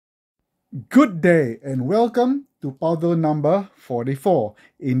Good day and welcome to puzzle number 44.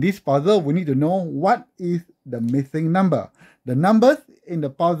 In this puzzle, we need to know what is the missing number. The numbers in the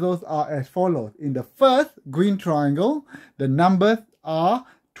puzzles are as follows. In the first green triangle, the numbers are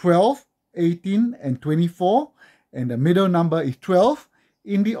 12, 18 and 24 and the middle number is 12.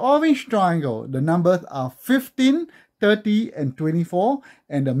 In the orange triangle, the numbers are 15, 30 and 24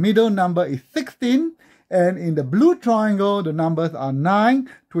 and the middle number is 16. And in the blue triangle, the numbers are 9,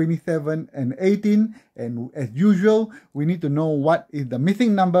 27, and 18. And as usual, we need to know what is the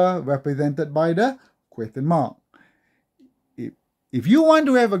missing number represented by the question mark. If you want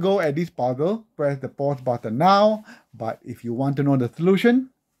to have a go at this puzzle, press the pause button now. But if you want to know the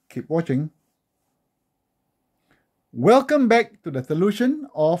solution, keep watching. Welcome back to the solution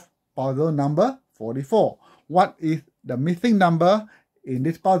of puzzle number 44. What is the missing number in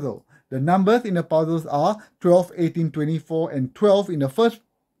this puzzle? The numbers in the puzzles are 12, 18, 24 and 12 in the first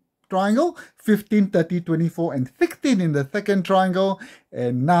triangle, 15, 30, 24 and 16 in the second triangle,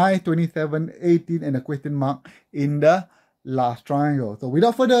 and 9, 27, 18 and a question mark in the last triangle. So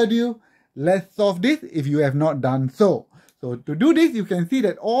without further ado, let's solve this if you have not done so. So to do this, you can see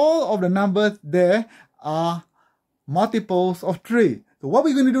that all of the numbers there are multiples of 3. So what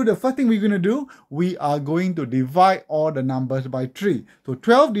we're going to do, the first thing we're going to do, we are going to divide all the numbers by 3. So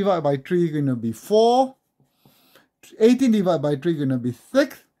 12 divided by 3 is going to be 4. 18 divided by 3 is going to be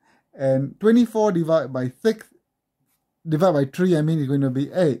 6. And 24 divided by 3, is going to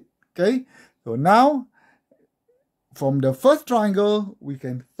be 8. Okay? So now, from the first triangle, we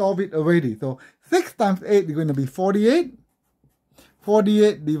can solve it already. So 6 times 8 is going to be 48.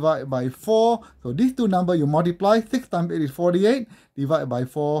 48 divided by 4. So these two numbers you multiply. 6 times 8 is 48. Divided by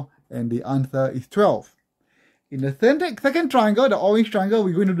 4. And the answer is 12. In the second triangle, the orange triangle,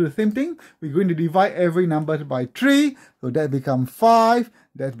 we're going to do the same thing. We're going to divide every number by 3. So that becomes 5.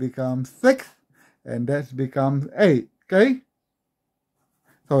 That becomes 6. And that becomes 8. Okay?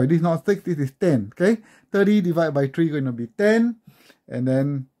 Sorry, this is not 6. This is 10. Okay? 30 divided by 3 is going to be 10. And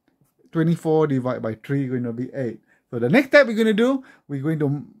then 24 divided by 3 is going to be 8. So the next step we're going to do, we're going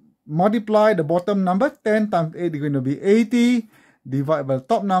to multiply the bottom number. 10 times 8 is going to be 80. Divided by the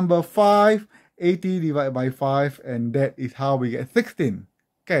top number 5. 80 divided by 5. And that is how we get 16.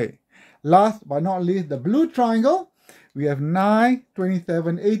 Okay. Last but not least, the blue triangle. We have 9,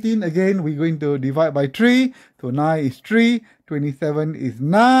 27, 18. Again, we're going to divide by 3. So 9 is 3. 27 is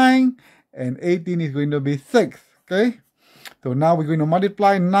 9. And 18 is going to be 6. Okay. So now we're going to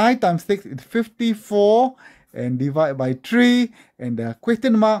multiply 9 times 6 is 54. And divide by 3, and the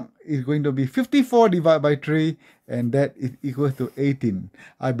question mark is going to be 54 divided by 3, and that is equal to 18.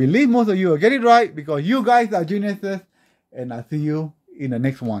 I believe most of you will get it right because you guys are geniuses, and I'll see you in the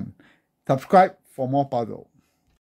next one. Subscribe for more puzzles.